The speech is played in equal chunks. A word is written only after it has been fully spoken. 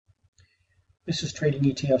This is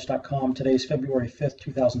TradingETFs.com. Today is February 5th,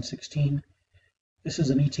 2016. This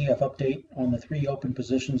is an ETF update on the three open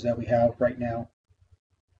positions that we have right now.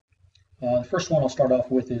 The first one I'll start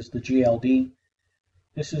off with is the GLD.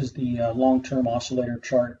 This is the long-term oscillator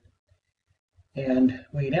chart. And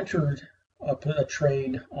we had entered a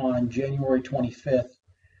trade on January 25th,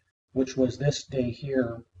 which was this day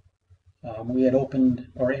here. We had opened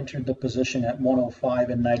or entered the position at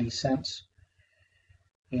 105.90.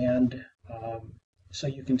 And so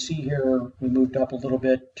you can see here we moved up a little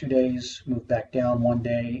bit 2 days, moved back down 1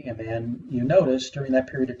 day, and then you notice during that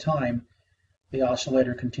period of time the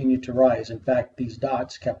oscillator continued to rise. In fact, these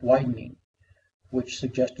dots kept widening, which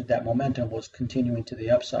suggested that momentum was continuing to the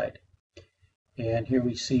upside. And here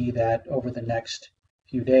we see that over the next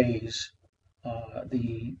few days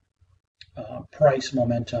the price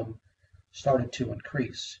momentum started to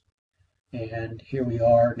increase. And here we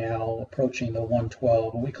are now approaching the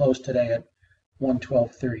 112. We closed today at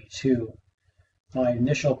 112.32. My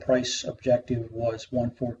initial price objective was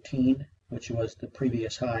 114, which was the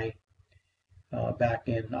previous high back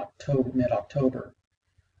in October, mid-October.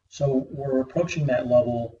 So we're approaching that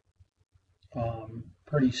level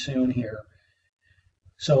pretty soon here.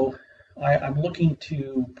 So I'm looking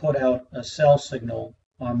to put out a sell signal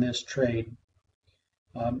on this trade.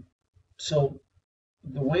 So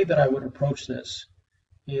the way that I would approach this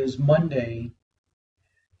is Monday,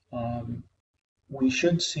 we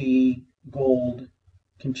should see gold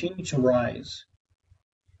continue to rise.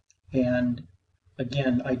 And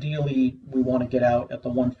again, ideally, we want to get out at the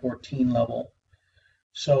 114 level.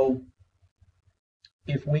 So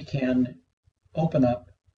if we can open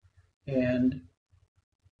up and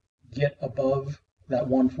get above that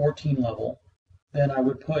 114 level, then I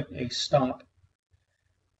would put a stop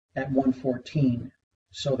at 114.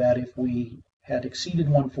 So that if we had exceeded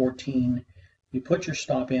 114, you put your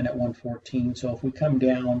stop in at 114. So if we come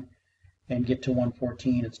down and get to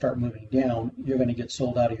 114 and start moving down, you're going to get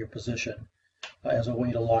sold out of your position as a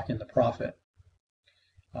way to lock in the profit.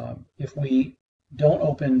 If we don't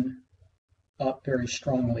open up very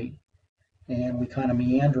strongly and we kind of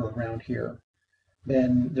meander around here,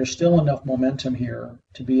 then there's still enough momentum here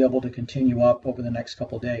to be able to continue up over the next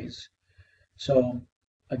couple days. So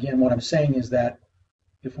again, what I'm saying is that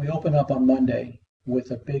if we open up on Monday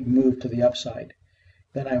with a big move to the upside,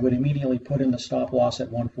 then I would immediately put in the stop loss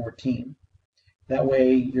at 114. That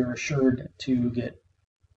way you're assured to get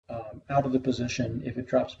out of the position if it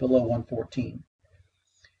drops below 114.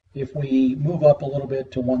 If we move up a little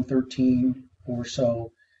bit to 113 or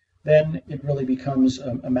so, then it really becomes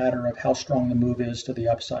a matter of how strong the move is to the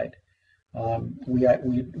upside. We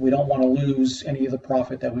don't want to lose any of the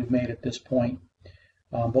profit that we've made at this point,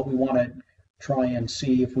 but we want to try and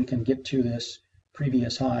see if we can get to this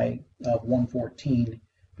previous high of 114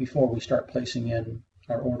 before we start placing in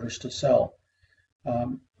our orders to sell.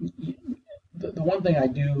 The one thing I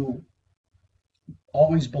do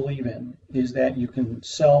always believe in is that you can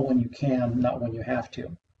sell when you can, not when you have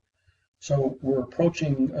to. So we're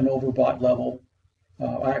approaching an overbought level.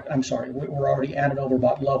 I'm sorry, we're already at an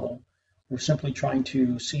overbought level. We're simply trying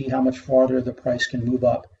to see how much farther the price can move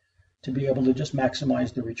up to be able to just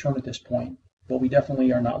maximize the return at this point. But we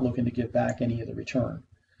definitely are not looking to give back any of the return.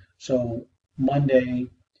 So Monday,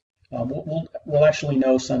 we'll actually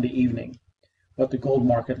know Sunday evening what the gold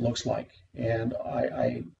market looks like, and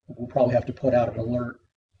I will probably have to put out an alert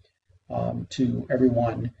to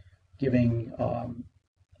everyone, giving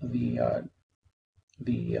the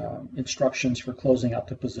instructions for closing out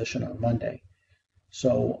the position on Monday.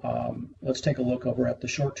 So let's take a look over at the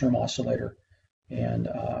short-term oscillator and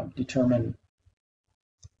determine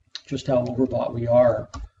just how overbought we are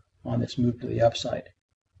on this move to the upside.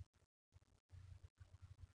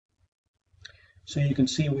 So you can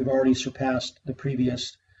see we've already surpassed the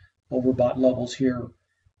previous overbought levels here,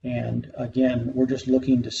 and again we're just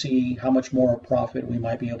looking to see how much more profit we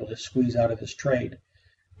might be able to squeeze out of this trade,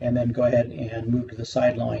 and then go ahead and move to the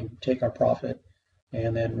sideline, take our profit,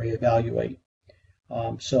 and then reevaluate.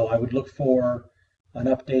 So I would look for an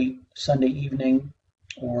update Sunday evening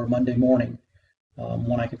or Monday morning,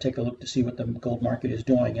 when I can take a look to see what the gold market is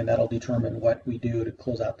doing, and that'll determine what we do to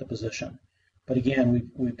close out the position. But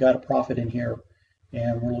again, we've got a profit in here,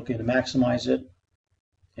 and we're looking to maximize it,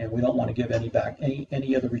 and we don't want to give any back,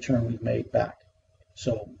 any of the return we've made back.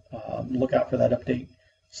 So look out for that update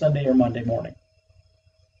Sunday or Monday morning.